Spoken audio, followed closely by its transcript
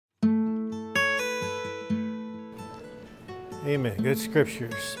Amen. Good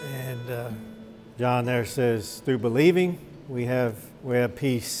scriptures. And John there says, through believing, we have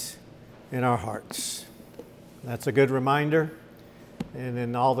peace in our hearts. That's a good reminder. And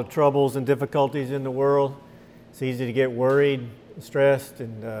in all the troubles and difficulties in the world, it's easy to get worried, stressed,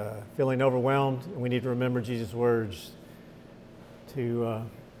 and feeling overwhelmed. And we need to remember Jesus' words to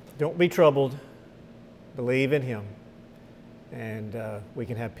don't be troubled, believe in Him, and we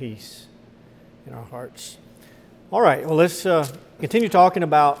can have peace in our hearts. All right, well, let's continue talking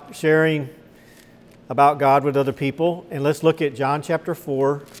about sharing about God with other people. And let's look at John chapter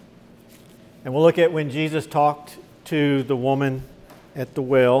 4. And we'll look at when Jesus talked to the woman at the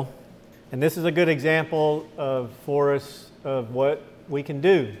well. And this is a good example for us of what we can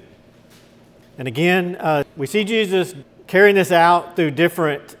do. And again, we see Jesus carrying this out through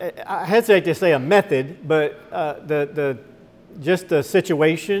different, I hesitate to say a method, but just the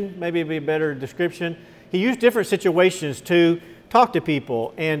situation, maybe it'd be a better description. He used different situations to talk to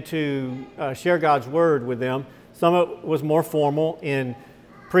people and to share God's Word with them. Some of it was more formal in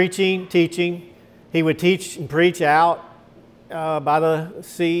preaching, teaching. He would teach and preach out by the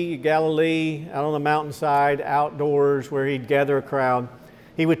Sea, Galilee, out on the mountainside, outdoors where he'd gather a crowd.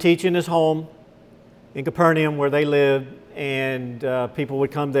 He would teach in his home in Capernaum where they lived, and people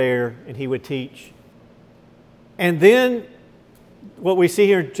would come there and he would teach. And then what we see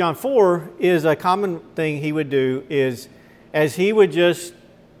here in John 4 is a common thing he would do is as he would just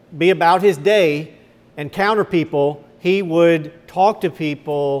be about his day, encounter people, he would talk to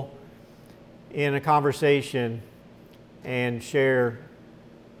people in a conversation and share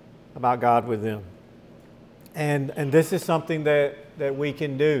about God with them. And this is something that we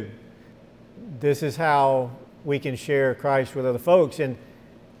can do. This is how we can share Christ with other folks. And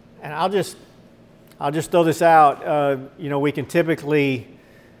I'll just throw this out. We can typically,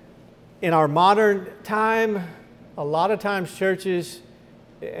 in our modern time, a lot of times churches,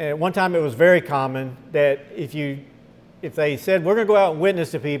 at one time it was very common that if they said, we're going to go out and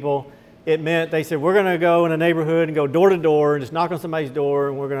witness to people, it meant they said, we're going to go in a neighborhood and go door to door and just knock on somebody's door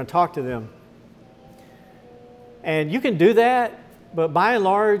and we're going to talk to them. And you can do that, but by and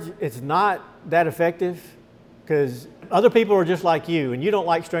large, it's not that effective because other people are just like you and you don't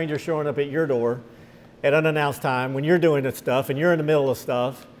like strangers showing up at your door at unannounced time when you're doing this stuff and you're in the middle of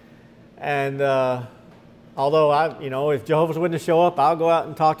stuff. And although if Jehovah's Witnesses show up, I'll go out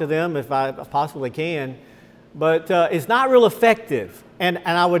and talk to them if I possibly can. But it's not real effective. And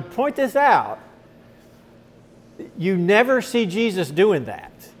I would point this out. You never see Jesus doing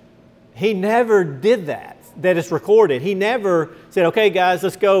that. He never did that it's recorded. He never said, okay, guys,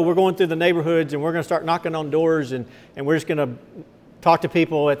 let's go. We're going through the neighborhoods and we're going to start knocking on doors and we're just going to talk to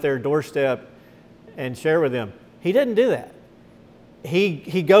people at their doorstep and share with them. He didn't do that.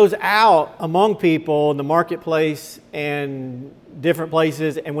 He goes out among people in the marketplace and different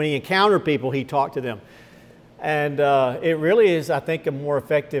places, and when he encountered people, he talked to them. And it really is, I think, a more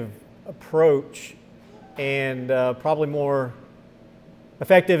effective approach and probably more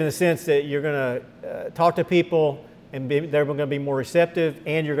effective in the sense that you're going to talk to people and they're going to be more receptive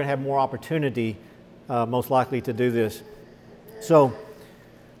and you're going to have more opportunity most likely to do this. So,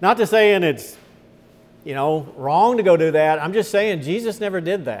 not to saying it's wrong to go do that. I'm just saying Jesus never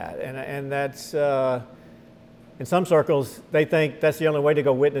did that. And that's, in some circles, they think that's the only way to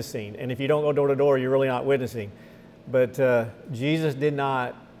go witnessing. And if you don't go door to door, you're really not witnessing. But Jesus did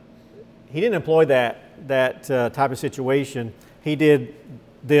not, he didn't employ that type of situation. He did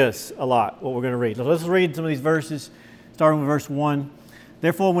this a lot, what we're going to read. So let's read some of these verses, starting with verse 1.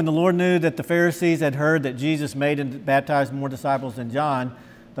 Therefore, when the Lord knew that the Pharisees had heard that Jesus made and baptized more disciples than John,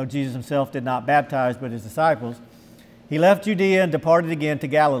 though Jesus himself did not baptize but his disciples, he left Judea and departed again to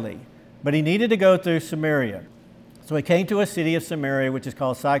Galilee. But he needed to go through Samaria. So he came to a city of Samaria, which is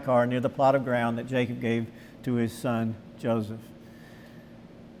called Sychar, near the plot of ground that Jacob gave to his son Joseph.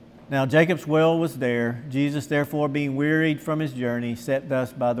 Now Jacob's well was there. Jesus, therefore, being wearied from his journey, sat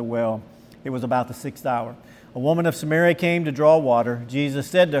thus by the well. It was about the 6th hour. A woman of Samaria came to draw water. Jesus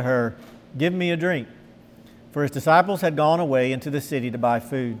said to her, "Give me a drink." For his disciples had gone away into the city to buy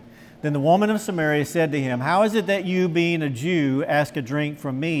food. Then the woman of Samaria said to him, "How is it that you, being a Jew, ask a drink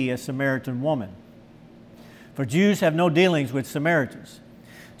from me, a Samaritan woman? For Jews have no dealings with Samaritans."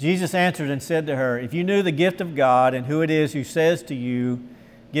 Jesus answered and said to her, "If you knew the gift of God and who it is who says to you,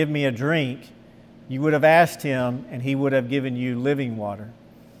 'Give me a drink,' you would have asked him, and he would have given you living water."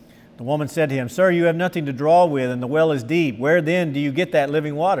 The woman said to him, "Sir, you have nothing to draw with, and the well is deep. Where then do you get that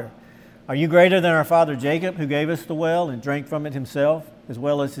living water? Are you greater than our father Jacob, who gave us the well and drank from it himself, as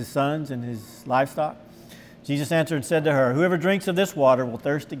well as his sons and his livestock?" Jesus answered and said to her, "Whoever drinks of this water will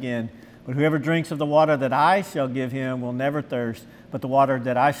thirst again, But whoever drinks of the water that I shall give him will never thirst, but the water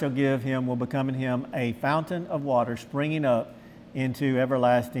that I shall give him will become in him a fountain of water springing up into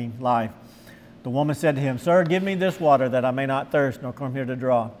everlasting life. The woman said to him, Sir, give me this water that I may not thirst, nor come here to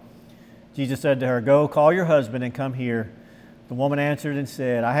draw. Jesus said to her, Go, call your husband and come here. The woman answered and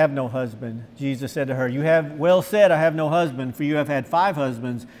said, I have no husband. Jesus said to her, You have well said, I have no husband, for you have had 5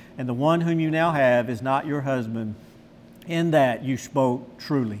 husbands, and the one whom you now have is not your husband. In that you spoke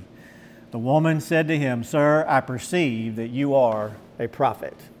truly. The woman said to him, Sir, I perceive that you are a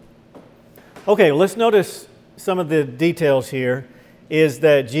prophet. Okay, let's notice some of the details here. Is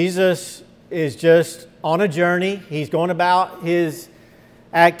that Jesus is just on a journey. He's going about his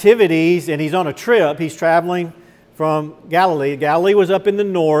activities, and he's on a trip. He's traveling from Galilee. Galilee was up in the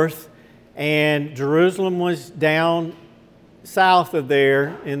north, and Jerusalem was down south of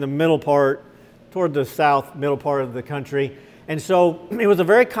there in the middle part, toward the south middle part of the country. And so it was a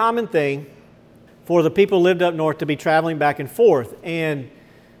very common thing for the people who lived up north to be traveling back and forth. And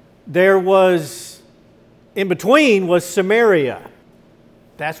there was, in between was Samaria.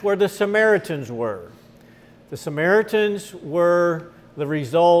 That's where the Samaritans were. The Samaritans were the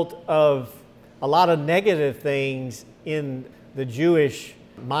result of a lot of negative things in the Jewish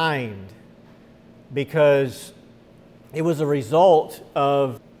mind, because it was a result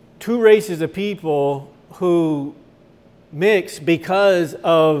of 2 races of people who mixed because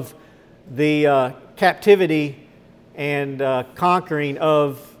of the captivity and conquering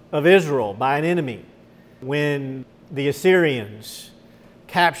of Israel by an enemy. When the Assyrians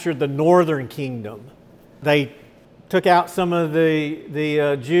captured the northern kingdom, they took out some of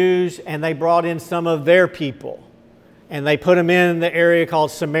the Jews, and they brought in some of their people, and they put them in the area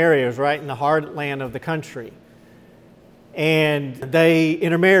called Samaria, right in the heartland of the country. And they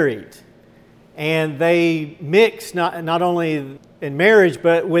intermarried, and they mixed not only in marriage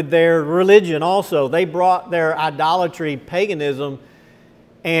but with their religion also. They brought their idolatry, paganism,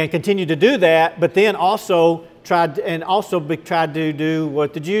 and continued to do that, but then also tried to do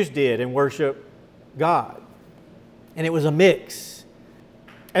what the Jews did and worship God. And it was a mix.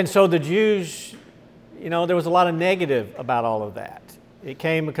 And so the Jews, there was a lot of negative about all of that. It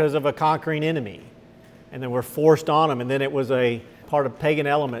came because of a conquering enemy, and they were forced on them, and then it was a part of pagan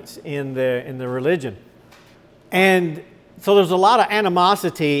elements in the religion. And so there's a lot of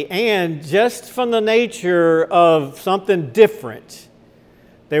animosity, and just from the nature of something different,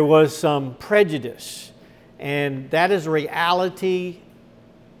 there was some prejudice. And that is a reality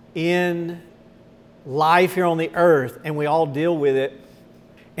in life here on the earth, and we all deal with it.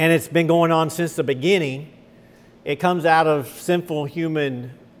 And it's been going on since the beginning. It comes out of sinful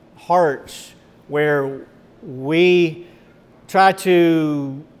human hearts, where we try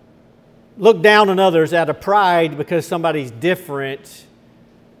to look down on others out of pride because somebody's different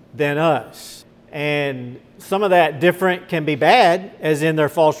than us. And some of that different can be bad, as in their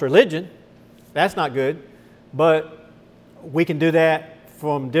false religion. That's not good. But we can do that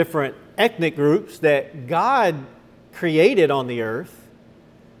from different ethnic groups that God created on the earth.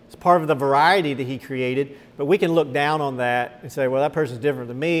 It's part of the variety that He created. But we can look down on that and say, well, that person's different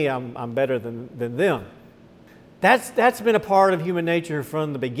than me. I'm better than them. That's been a part of human nature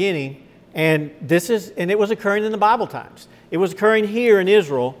from the beginning. And it was occurring in the Bible times. It was occurring here in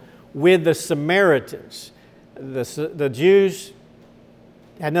Israel with the Samaritans. The Jews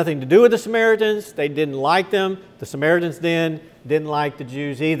had nothing to do with the Samaritans. They didn't like them. The Samaritans then didn't like the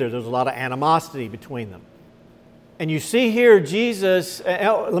Jews either. There was a lot of animosity between them. And you see here Jesus,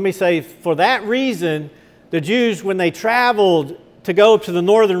 let me say, for that reason, the Jews, when they traveled to go to the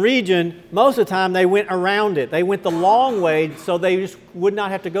northern region, most of the time they went around it. They went the long way so they just would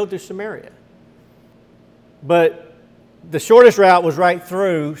not have to go through Samaria. But the shortest route was right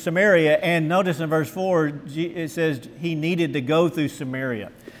through Samaria, and notice in verse 4, it says he needed to go through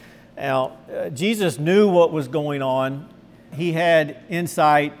Samaria. Now, Jesus knew what was going on. He had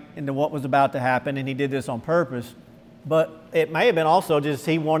insight into what was about to happen, and he did this on purpose. But it may have been also just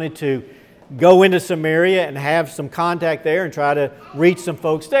he wanted to go into Samaria and have some contact there and try to reach some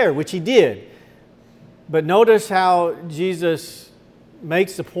folks there, which he did. But notice how Jesus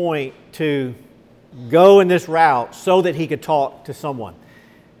makes the point to go in this route so that he could talk to someone.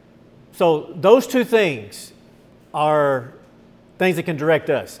 So those two things are things that can direct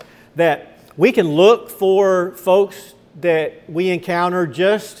us. That we can look for folks that we encounter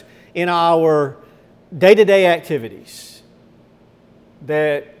just in our day-to-day activities.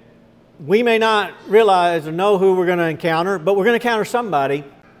 That we may not realize or know who we're going to encounter, but we're going to encounter somebody.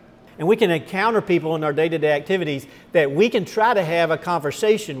 And we can encounter people in our day-to-day activities that we can try to have a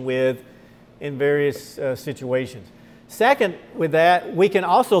conversation with in various situations. Second, with that, we can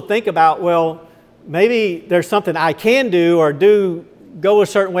also think about, well, maybe there's something I can do or go a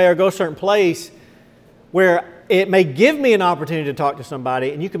certain way or go a certain place where it may give me an opportunity to talk to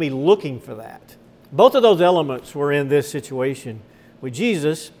somebody, and you can be looking for that. Both of those elements were in this situation with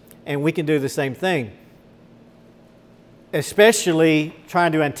Jesus, and we can do the same thing. Especially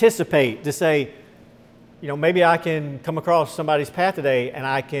trying to anticipate, to say, maybe I can come across somebody's path today and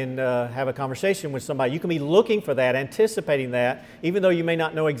I can have a conversation with somebody. You can be looking for that, anticipating that, even though you may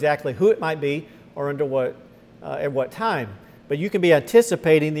not know exactly who it might be or at what time. But you can be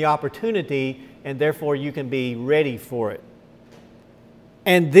anticipating the opportunity, and therefore you can be ready for it.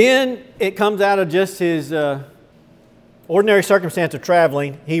 And then it comes out of just his ordinary circumstance of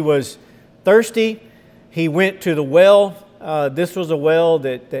traveling. He was thirsty. He went to the well. This was a well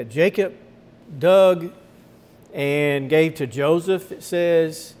that Jacob dug and gave to Joseph, it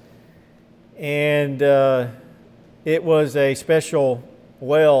says. And it was a special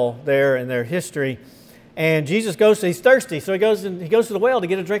well there in their history. And Jesus he's thirsty, so he goes to the well to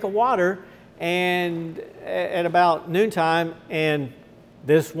get a drink of water. And at about noontime, and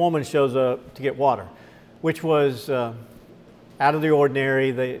this woman shows up to get water, which was out of the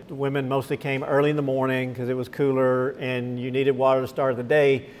ordinary. The women mostly came early in the morning because it was cooler and you needed water to start the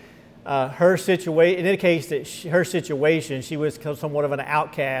day. Her situation, it indicates that her situation, she was somewhat of an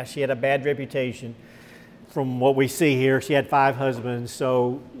outcast. She had a bad reputation. From what we see here, she had 5 husbands,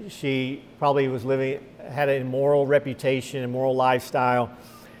 so she probably had an immoral reputation, immoral lifestyle.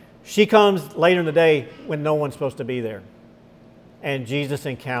 She comes later in the day when no one's supposed to be there, and Jesus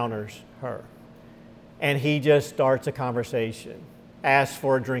encounters her. And he just starts a conversation, asks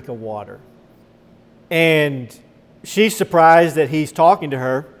for a drink of water. And she's surprised that he's talking to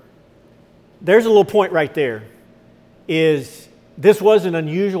her. There's a little point right there, is this was an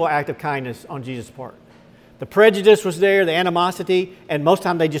unusual act of kindness on Jesus' part. The prejudice was there, the animosity, and most of the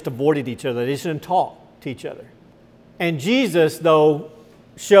time they just avoided each other. They just didn't talk to each other. And Jesus, though,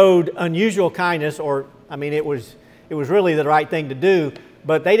 showed unusual kindness, it was really the right thing to do,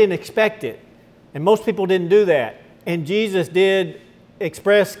 but they didn't expect it. And most people didn't do that. And Jesus did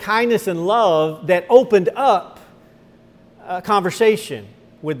express kindness and love that opened up a conversation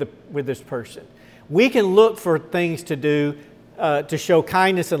with this person. We can look for things to do to show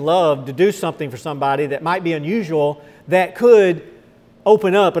kindness and love, to do something for somebody that might be unusual, that could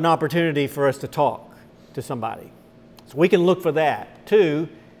open up an opportunity for us to talk to somebody. So we can look for that too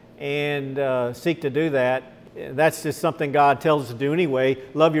and seek to do that. That's just something God tells us to do anyway.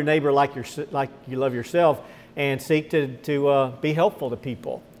 Love your neighbor like you love yourself, and seek to be helpful to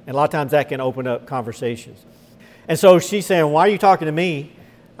people. And a lot of times that can open up conversations. And so she's saying, "Why are you talking to me?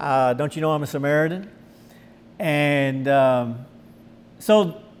 Don't you know I'm a Samaritan?" And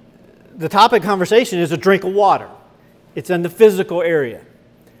so the topic of conversation is a drink of water. It's in the physical area.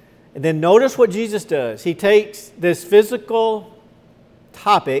 And then notice what Jesus does. He takes this physical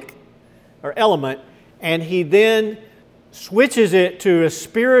topic or element, and he then switches it to a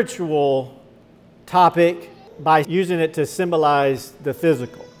spiritual topic by using it to symbolize the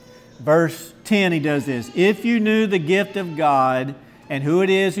physical. Verse 10, he does this. "If you knew the gift of God and who it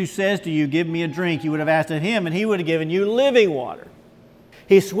is who says to you, 'Give me a drink,' you would have asked of him, and he would have given you living water."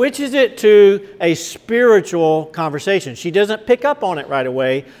 He switches it to a spiritual conversation. She doesn't pick up on it right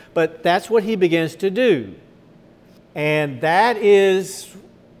away, but that's what he begins to do. And that is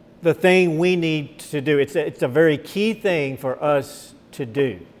the thing we need to do. It's a very key thing for us to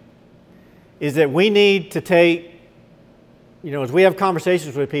do, is that we need to take, as we have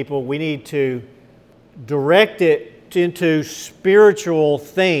conversations with people, we need to direct it into spiritual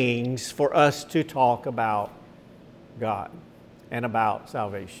things for us to talk about God and about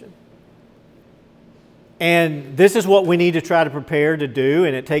salvation. And this is what we need to try to prepare to do,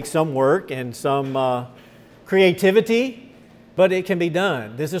 and it takes some work and some creativity, but it can be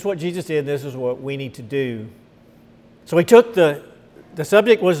done. This is what Jesus did. This is what we need to do. So he took the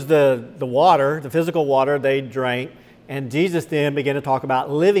subject was the water, the physical water they drank, and Jesus then began to talk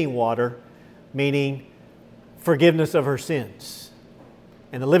about living water, meaning forgiveness of her sins.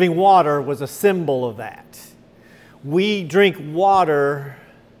 And the living water was a symbol of that. We drink water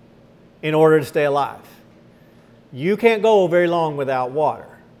in order to stay alive. You can't go very long without water.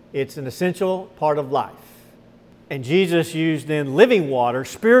 It's an essential part of life. And Jesus used then living water.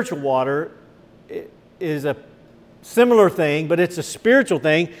 Spiritual water is a similar thing, but it's a spiritual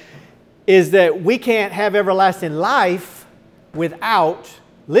thing, is that we can't have everlasting life without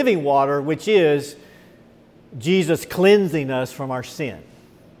living water, which is Jesus cleansing us from our sin.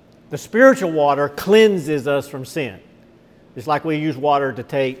 The spiritual water cleanses us from sin. Just like we use water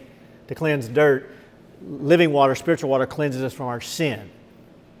to cleanse dirt, living water, spiritual water, cleanses us from our sin.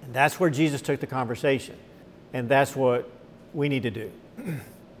 And that's where Jesus took the conversation. And that's what we need to do.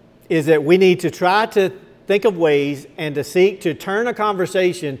 Is that we need to try to think of ways and to seek to turn a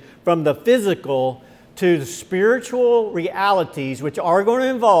conversation from the physical to the spiritual realities, which are going to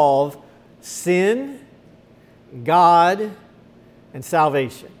involve sin, God, and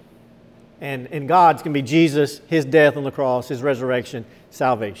salvation. And God's going to be Jesus, His death on the cross, His resurrection,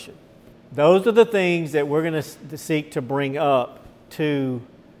 salvation. Those are the things that we're going to seek to bring up to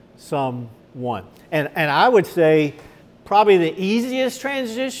someone. And I would say probably the easiest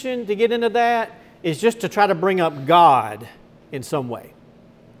transition to get into that is just to try to bring up God in some way.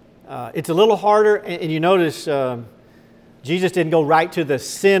 It's a little harder, and you notice Jesus didn't go right to the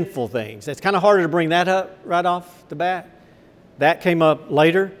sinful things. It's kind of harder to bring that up right off the bat. That came up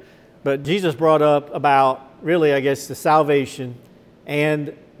later, but Jesus brought up about, really, I guess, the salvation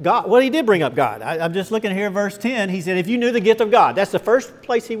and God. Well, He did bring up God. I'm just looking here at verse 10. He said, if you knew the gift of God, that's the first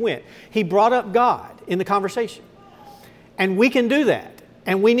place He went. He brought up God in the conversation. And we can do that.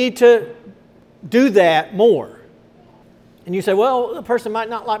 And we need to do that more. And you say, well, the person might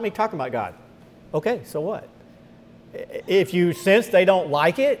not like me talking about God. Okay, so what? If you sense they don't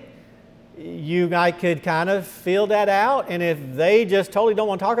like it, you could kind of feel that out. And if they just totally don't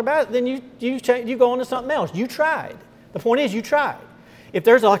want to talk about it, then you go on to something else. You tried. The point is, you tried. If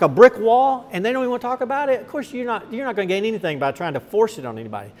there's like a brick wall and they don't even want to talk about it, of course you're not going to gain anything by trying to force it on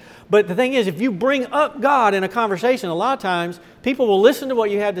anybody. But the thing is, if you bring up God in a conversation, a lot of times people will listen to what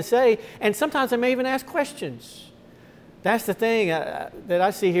you have to say, and sometimes they may even ask questions. That's the thing that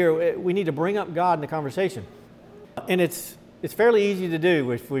I see here. We need to bring up God in the conversation. And it's fairly easy to do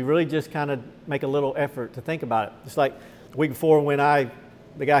if we really just kind of make a little effort to think about it. It's like the week before when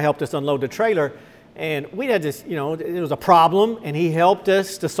the guy helped us unload the trailer, and we had this, it was a problem, and he helped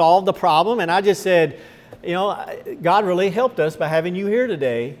us to solve the problem. And I just said, God really helped us by having you here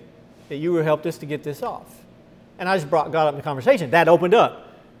today, that you helped us to get this off. And I just brought God up in the conversation. That opened up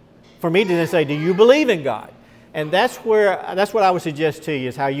for me to then say, do you believe in God? And that's what I would suggest to you,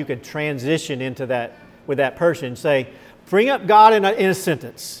 is how you could transition into that with that person. Say, bring up God in a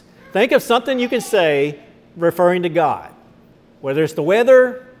sentence. Think of something you can say referring to God. Whether it's the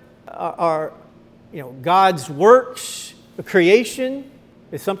weather or God's works, the creation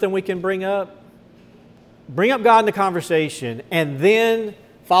is something we can bring up. Bring up God in the conversation, and then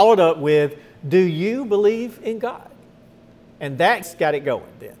follow it up with, do you believe in God? And that's got it going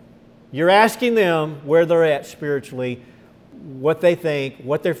then. You're asking them where they're at spiritually, what they think,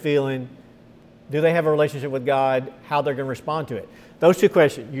 what they're feeling. Do they have a relationship with God? How they're going to respond to it? Those two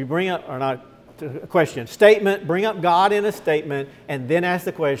questions. You bring up, or not a question, statement, bring up God in a statement, and then ask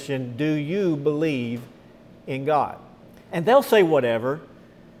the question, do you believe in God? And they'll say whatever.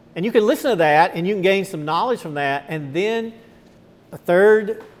 And you can listen to that, and you can gain some knowledge from that. And then a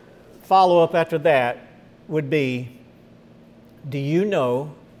third follow-up after that would be, do you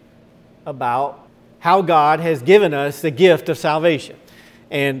know about how God has given us the gift of salvation?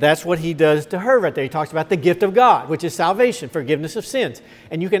 And that's what he does to her right there. He talks about the gift of God, which is salvation, forgiveness of sins.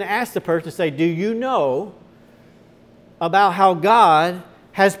 And you can ask the person, say, do you know about how God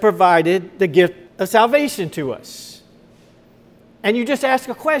has provided the gift of salvation to us? And you just ask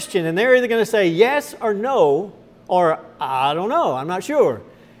a question, and they're either going to say yes or no, or I don't know, I'm not sure.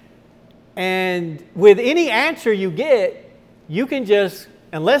 And with any answer you get, you can just,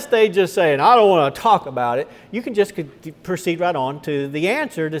 unless they just say, and I don't want to talk about it, you can just proceed right on to the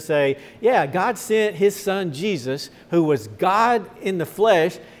answer to say, yeah, God sent His Son Jesus, who was God in the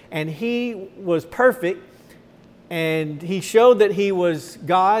flesh, and He was perfect, and He showed that He was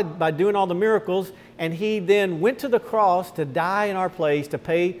God by doing all the miracles, and He then went to the cross to die in our place to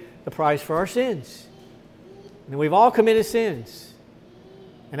pay the price for our sins. And we've all committed sins,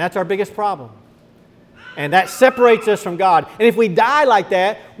 and that's our biggest problem. And that separates us from God. And if we die like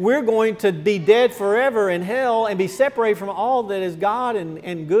that, we're going to be dead forever in hell and be separated from all that is God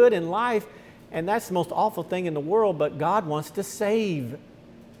and good in life. And that's the most awful thing in the world, but God wants to save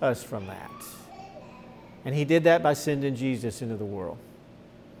us from that. And He did that by sending Jesus into the world.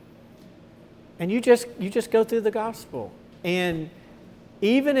 And you just go through the gospel. And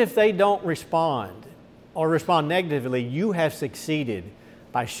even if they don't respond or respond negatively, you have succeeded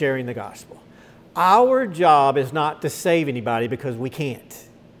by sharing the gospel. Our job is not to save anybody because we can't.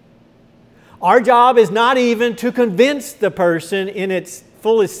 Our job is not even to convince the person in its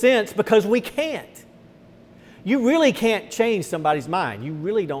fullest sense because we can't. You really can't change somebody's mind. You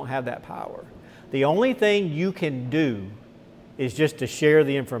really don't have that power. The only thing you can do is just to share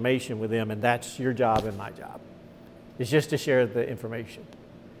the information with them, and that's your job and my job. It's just to share the information.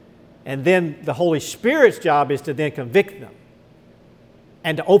 And then the Holy Spirit's job is to then convict them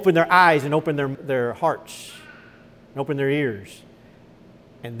and to open their eyes and open their hearts and open their ears.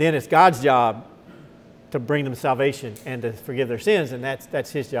 And then it's God's job to bring them salvation and to forgive their sins, and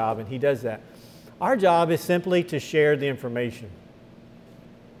that's His job, and He does that. Our job is simply to share the information.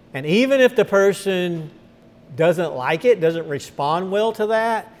 And even if the person doesn't like it, doesn't respond well to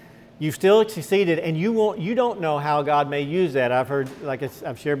that, you've still succeeded, and you don't know how God may use that. I've heard, like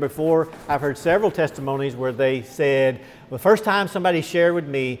I've shared before, I've heard several testimonies where they said, the first time somebody shared with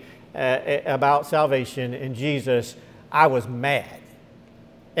me about salvation in Jesus, I was mad.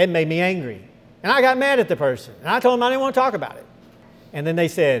 It made me angry. And I got mad at the person. And I told them I didn't want to talk about it. And then they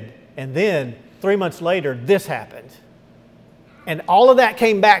said, and then 3 months later, this happened. And all of that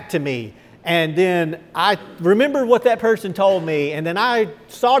came back to me. And then I remembered what that person told me. And then I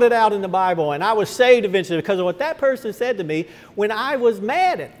sought it out in the Bible. And I was saved eventually because of what that person said to me when I was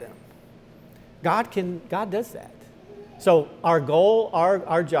mad at them. God does that. So our goal,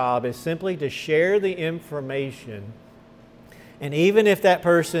 our job is simply to share the information. And even if that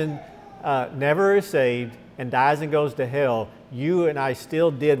person never is saved and dies and goes to hell, you and I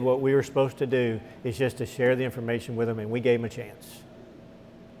still did what we were supposed to do, is just to share the information with them, and we gave them a chance.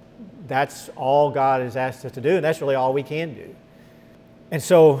 That's all God has asked us to do, and that's really all we can do. And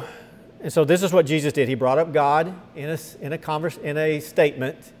so this is what Jesus did. He brought up God in a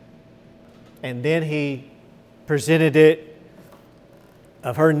statement, and then He presented it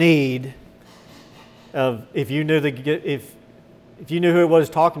of her need of if you knew who it was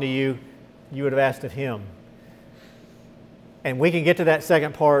talking to you, you would have asked of Him. And we can get to that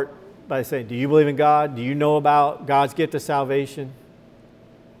second part by saying, do you believe in God? Do you know about God's gift of salvation?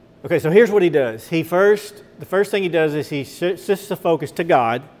 Okay, so here's what He does. The first thing He does is He shifts the focus to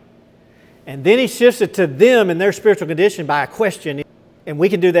God, and then He shifts it to them and their spiritual condition by a question. And we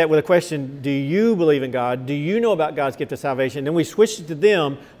can do that with a question, do you believe in God? Do you know about God's gift of salvation? And then we switch it to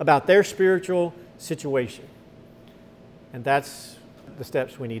them about their spiritual situation. And that's the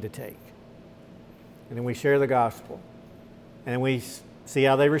steps we need to take. And then we share the gospel. And then we see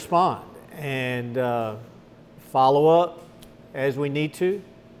how they respond. And follow up as we need to,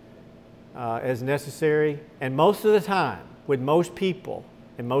 as necessary. And most of the time, with most people,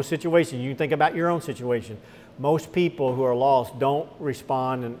 in most situations, you can think about your own situation, most people who are lost don't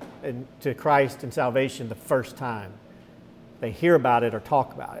respond to Christ and salvation the first time they hear about it or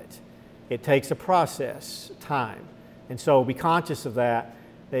talk about it. It takes a process, time. And so be conscious of that.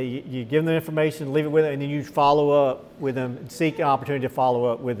 You give them the information, leave it with them, and then you follow up with them and seek an opportunity to follow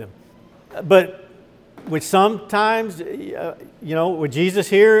up with them. But with sometimes, with Jesus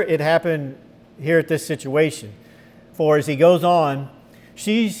here, it happened here at this situation. For as He goes on,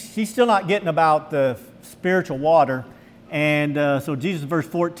 she's still not getting about the spiritual water. And so Jesus, verse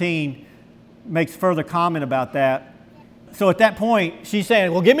 14, makes further comment about that. So at that point, she's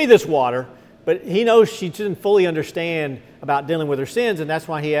saying, well, give me this water. But He knows she didn't fully understand about dealing with her sins, and that's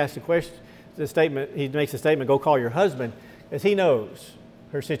why He asked He makes the statement, go call your husband, because He knows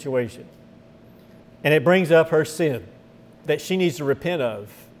her situation. And it brings up her sin that she needs to repent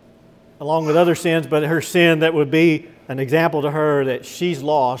of, along with other sins, but her sin that would be an example to her that she's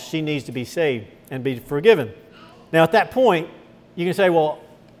lost, she needs to be saved and be forgiven. Now at that point, you can say, well,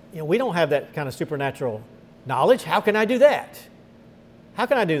 we don't have that kind of supernatural knowledge. How can I do that? How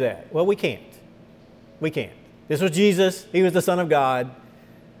can I do that? Well, we can't. We can't. This was Jesus. He was the Son of God.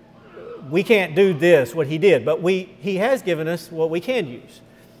 We can't do this, what He did, but He has given us what we can use.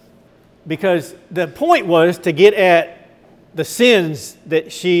 Because the point was to get at the sins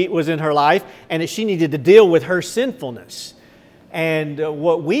that she was in her life and that she needed to deal with her sinfulness. And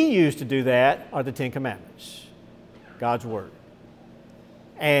what we use to do that are the Ten Commandments, God's Word.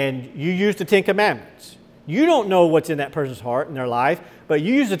 And you use the Ten Commandments. You don't know what's in that person's heart and their life, but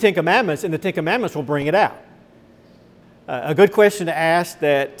you use the Ten Commandments, and the Ten Commandments will bring it out. A good question to ask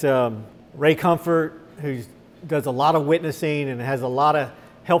that Ray Comfort, who does a lot of witnessing and has a lot of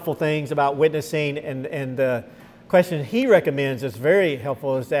helpful things about witnessing, and the question he recommends is very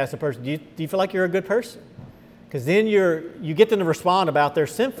helpful is to ask the person, do you feel like you're a good person? Because then you get them to respond about their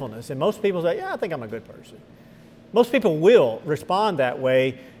sinfulness. And most people say, yeah, I think I'm a good person. Most people will respond that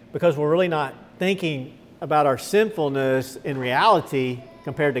way because we're really not thinking about our sinfulness in reality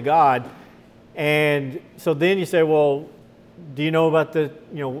compared to God. And so then you say, well, do you know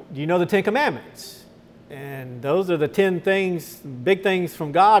the Ten Commandments? And those are the 10 things, big things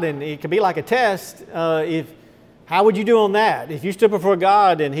from God, and it can be like a test. How would you do on that? If you stood before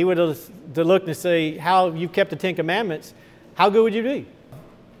God and He would have to look and say how you've kept the 10 Commandments, how good would you be?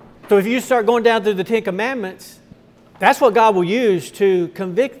 So if you start going down through the 10 Commandments, That's what God will use to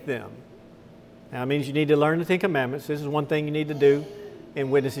convict them. Now, it means you need to learn the Ten Commandments. This is one thing you need to do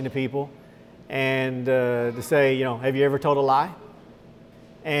in witnessing to people. And to say, have you ever told a lie?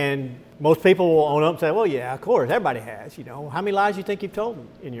 And most people will own up and say, well, yeah, of course, everybody has. How many lies do you think you've told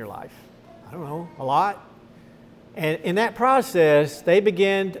in your life? I don't know, a lot. And in that process, they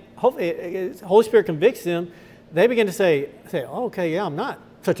begin, hopefully, Holy Spirit convicts them, they begin to say, oh, okay, yeah, I'm not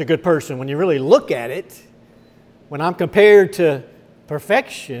such a good person when you really look at it. When I'm compared to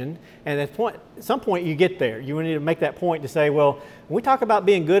perfection, and at some point you get there. You need to make that point to say, well, when we talk about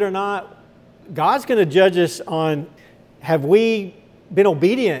being good or not, God's going to judge us on, have we been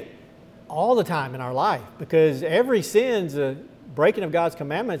obedient all the time in our life? Because every sin's a breaking of God's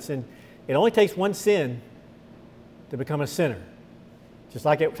commandments, and it only takes one sin to become a sinner. Just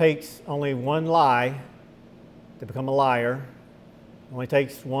like it takes only one lie to become a liar. It only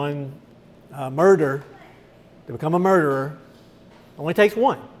takes one murder to become a murderer. It only takes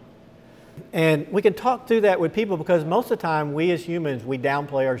one. And we can talk through that with people because most of the time we as humans, we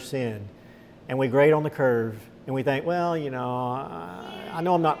downplay our sin and we grade on the curve and we think, well, I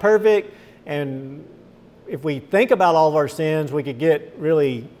know I'm not perfect, and if we think about all of our sins, we could get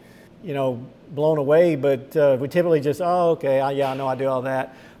really, blown away, but we typically just, okay, I know I do all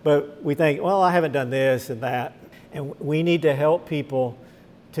that. But we think, well, I haven't done this and that. And we need to help people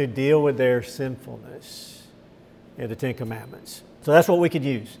to deal with their sinfulness in the Ten Commandments. So that's what we could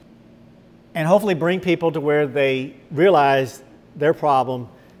use. And hopefully bring people to where they realize their problem,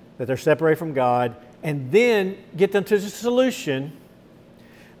 that they're separated from God, and then get them to the solution.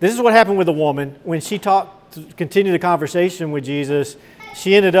 This is what happened with the woman. When she continued the conversation with Jesus,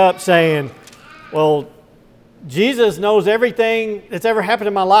 she ended up saying, well, Jesus knows everything that's ever happened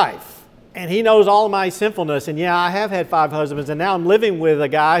in my life. And He knows all of my sinfulness. And yeah, I have had 5 husbands, and now I'm living with a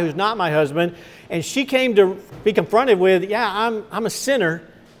guy who's not my husband. And she came to be confronted with, yeah, I'm a sinner,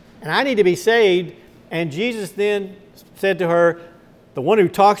 and I need to be saved. And Jesus then said to her, the one who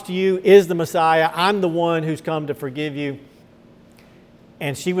talks to you is the Messiah. I'm the one who's come to forgive you.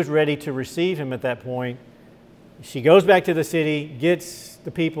 And she was ready to receive Him at that point. She goes back to the city, gets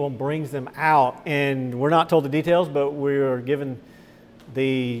the people, and brings them out. And we're not told the details, but we are given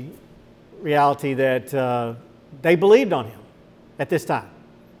the reality that they believed on Him at this time.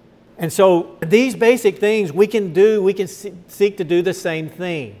 And so these basic things we can do, we can seek to do the same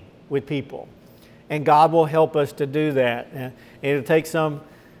thing with people. And God will help us to do that. And it'll take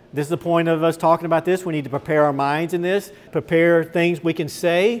this is the point of us talking about this. We need to prepare our minds in this, prepare things we can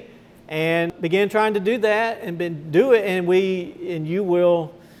say, and begin trying to do that and do it. And you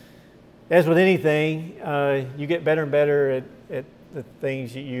will, as with anything, you get better and better at the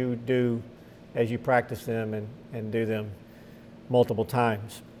things you do as you practice them and do them multiple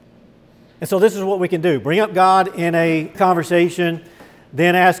times. And so this is what we can do. Bring up God in a conversation,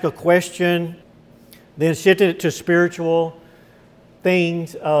 then ask a question, then shift it to spiritual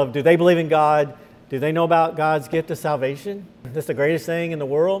things of, do they believe in God? Do they know about God's gift of salvation? That's the greatest thing in the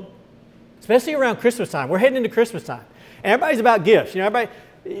world. Especially around Christmas time. We're heading into Christmas time. And everybody's about gifts.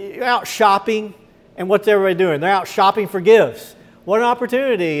 Everybody's out shopping, and what's everybody doing? They're out shopping for gifts. What an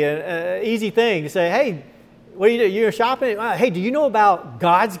opportunity, an easy thing to say, hey, what do you do? You're shopping? Hey, do you know about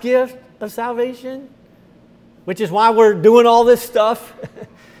God's gift of salvation? Which is why we're doing all this stuff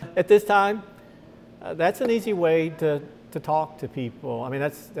at this time. That's an easy way to talk to people. I mean,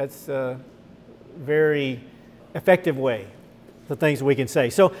 that's a very effective way, the things we can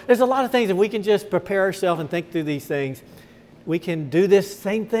say. So there's a lot of things, if we can just prepare ourselves and think through these things, we can do this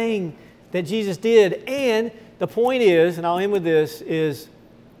same thing that Jesus did. And the point is, and I'll end with this, is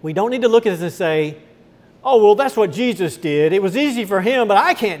we don't need to look at this and say, oh, well, that's what Jesus did. It was easy for Him, but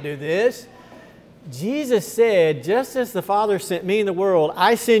I can't do this. Jesus said, just as the Father sent me in the world,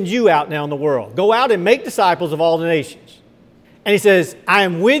 I send you out now in the world. Go out and make disciples of all the nations. And He says, I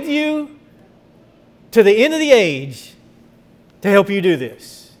am with you to the end of the age to help you do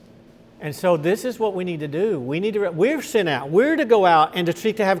this. And so this is what we need to do. We're sent out. We're to go out and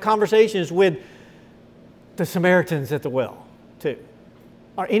to have conversations with the Samaritans at the well, too.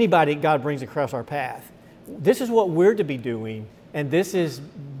 Or anybody God brings across our path. This is what we're to be doing. And this is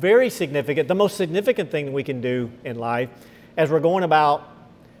very significant, the most significant thing that we can do in life as we're going about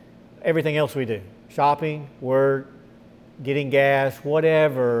everything else we do. Shopping, work, getting gas,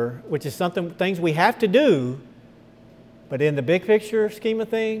 whatever, which is things we have to do. But in the big picture scheme of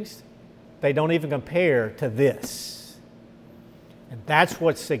things, they don't even compare to this. And that's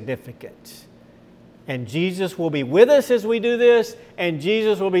what's significant. And Jesus will be with us as we do this, and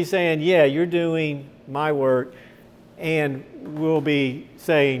Jesus will be saying, yeah, you're doing my work. And we'll be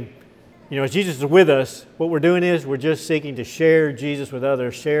saying, as Jesus is with us, what we're doing is we're just seeking to share Jesus with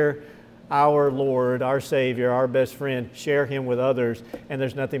others, share our Lord, our Savior, our best friend, share Him with others, and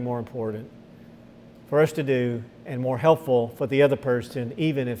there's nothing more important for us to do and more helpful for the other person,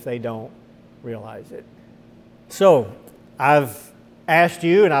 even if they don't realize it. So, I've asked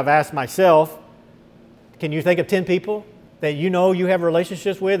you and I've asked myself, can you think of 10 people that you have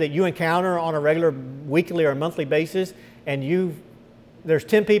relationships with, that you encounter on a regular weekly or monthly basis, and there's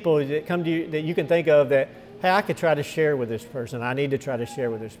 10 people that come to you that you can think of that, hey, I could try to share with this person. I need to try to share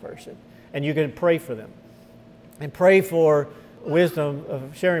with this person. And you can pray for them and pray for wisdom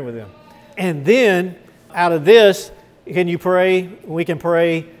of sharing with them. And then out of this, can you pray? We can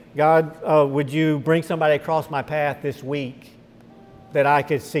pray, God, would you bring somebody across my path this week that I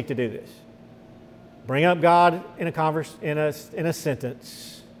could seek to do this? Bring up God in a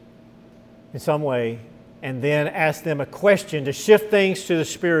sentence in some way, and then ask them a question to shift things to the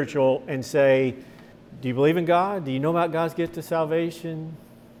spiritual and say, do you believe in God? Do you know about God's gift of salvation?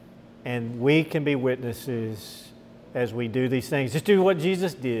 And we can be witnesses as we do these things. Just do what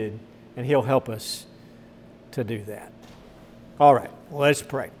Jesus did, and He'll help us to do that. All right, let's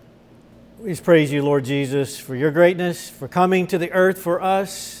pray. We just praise you, Lord Jesus, for your greatness, for coming to the earth for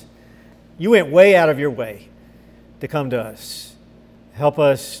us. You went way out of your way to come to us. Help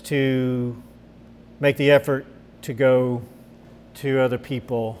us to make the effort to go to other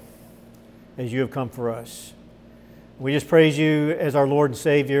people as you have come for us. We just praise you as our Lord and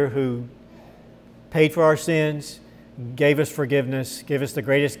Savior who paid for our sins, gave us forgiveness, gave us the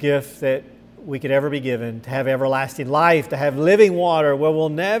greatest gift that we could ever be given, to have everlasting life, to have living water where we'll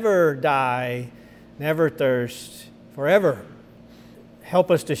never die, never thirst, forever.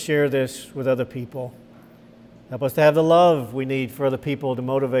 Help us to share this with other people. Help us to have the love we need for other people to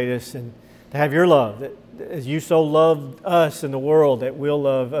motivate us, and to have your love, that as you so loved us in the world, that we'll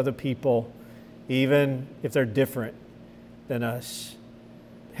love other people, even if they're different than us.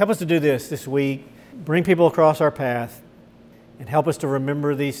 Help us to do this week. Bring people across our path, and help us to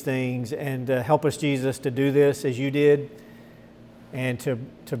remember these things, and help us, Jesus, to do this as you did, and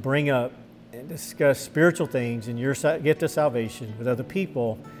to bring up and discuss spiritual things and your gift of salvation with other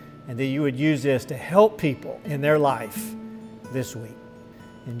people, and that you would use this to help people in their life this week.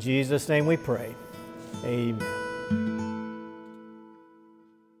 In Jesus' name we pray. Amen.